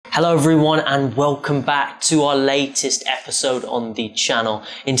Hello everyone and welcome back to our latest episode on the channel.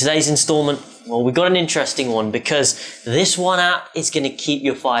 In today's installment, well, we got an interesting one because this one app is going to keep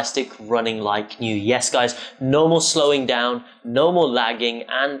your Firestick running like new. Yes guys, no more slowing down, no more lagging,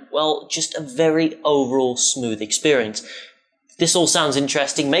 and well, just a very overall smooth experience. If this all sounds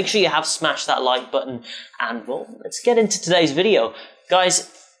interesting, make sure you have smashed that like button and well, let's get into today's video. Guys,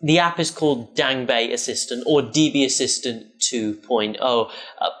 the app is called Dangbei Assistant or DB Assistant 2.0.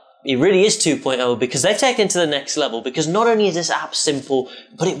 It really is 2.0 because they've taken it to the next level, because not only is this app simple,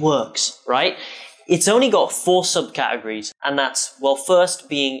 but it works, right? It's only got 4 subcategories, and that's, well, first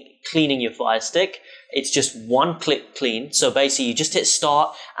being cleaning your Firestick. It's just one click clean. So basically you just hit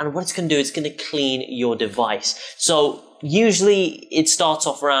start, and what it's going to do, it's going to clean your device. So usually it starts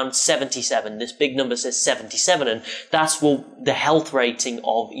off around 77. This big number says 77, and that's the health rating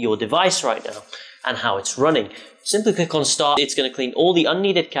of your device right now and how it's running. Simply click on start. It's going to clean all the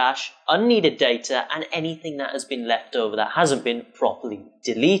unneeded cache, unneeded data, and anything that has been left over that hasn't been properly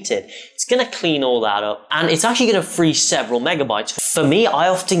deleted. It's going to clean all that up, and it's actually going to free several megabytes. For me, I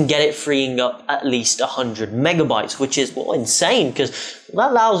often get it freeing up at least 100 megabytes, which is, well, insane, because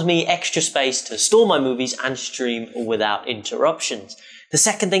that allows me extra space to store my movies and stream without interruptions. The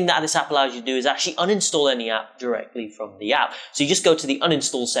second thing that this app allows you to do is actually uninstall any app directly from the app. So you just go to the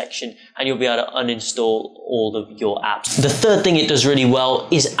uninstall section and you'll be able to uninstall all of your apps. The third thing it does really well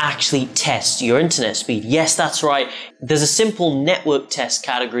is actually test your internet speed. Yes, that's right. There's a simple network test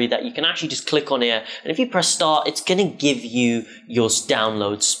category that you can actually just click on here. And if you press start, it's going to give you your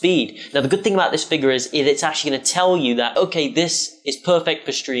download speed. Now, the good thing about this figure is it's actually going to tell you that, okay, this is perfect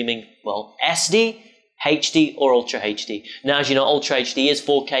for streaming, well, SD, HD or Ultra HD. Now, as you know, Ultra HD is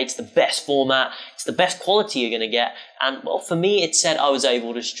 4K, it's the best format, it's the best quality you're going to get, and well, for me, it said I was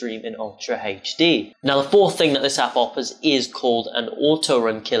able to stream in Ultra HD. Now, the fourth thing that this app offers is called an auto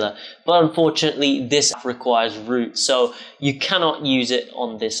run killer, but unfortunately, this app requires root, so you cannot use it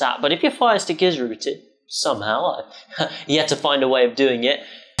on this app. But if your Firestick is rooted, somehow, you have to find a way of doing it.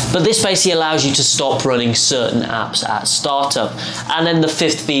 But this basically allows you to stop running certain apps at startup. And then the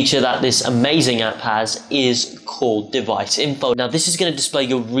fifth feature that this amazing app has is called device info. Now, this is going to display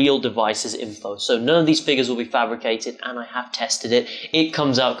your real device's info. So none of these figures will be fabricated, and I have tested it. It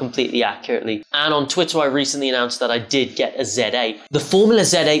comes out completely accurately. And on Twitter, I recently announced that I did get a Z8. The Formula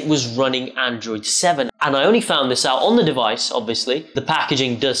Z8 was running Android 7. And I only found this out on the device, obviously. The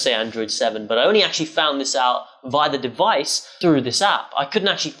packaging does say Android 7, but I only actually found this out via the device through this app. I couldn't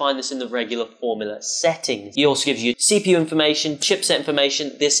actually find this in the regular Formula settings. It also gives you CPU information, chipset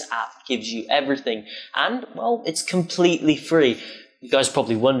information. This app gives you everything. And, well, it's completely free. You guys are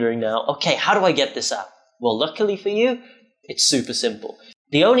probably wondering now, okay, how do I get this app? Well, luckily for you, it's super simple.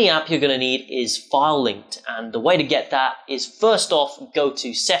 The only app you're going to need is File Linked, and the way to get that is, first off, go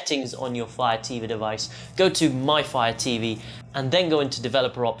to Settings on your Fire TV device, go to My Fire TV, and then go into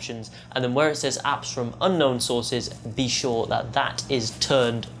Developer Options, and then where it says Apps from Unknown Sources, be sure that that is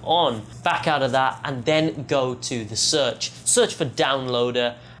turned on. Back out of that, and then go to the search for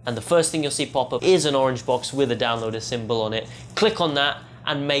Downloader, and the first thing you'll see pop up is an orange box with a downloader symbol on it. Click on that,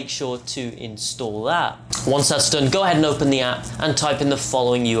 and make sure to install that. Once that's done, go ahead and open the app and type in the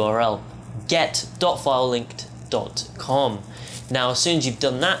following URL, get.filelinked.com. Now, as soon as you've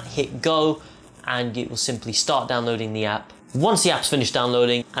done that, hit go, and it will simply start downloading the app. Once the app's finished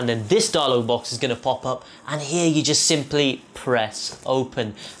downloading, and then this dialog box is going to pop up, and here you just simply press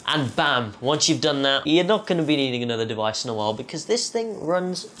open, and bam, once you've done that, you're not going to be needing another device in a while, because this thing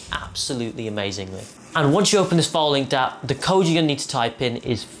runs absolutely amazingly. And once you open this File Linked app, the code you're going to need to type in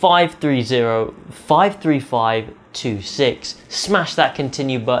is 530-53526. Smash that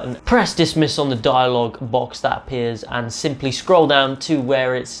continue button, press dismiss on the dialog box that appears, and simply scroll down to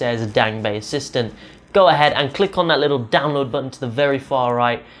where it says Dangbei Assistant. Go ahead and click on that little download button to the very far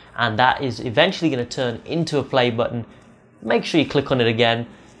right, and that is eventually going to turn into a play button. Make sure you click on it again,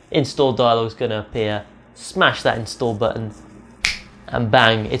 install dialog is going to appear, smash that install button, and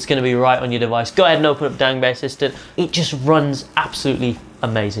bang, it's going to be right on your device. Go ahead and open up Dangbei Assistant. It just runs absolutely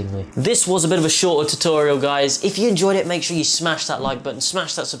amazingly. This was a bit of a shorter tutorial, guys. If you enjoyed it, make sure you smash that like button,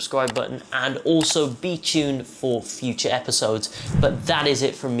 smash that subscribe button, and also be tuned for future episodes. But that is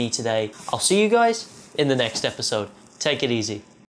it from me today. I'll see you guys in the next episode. Take it easy.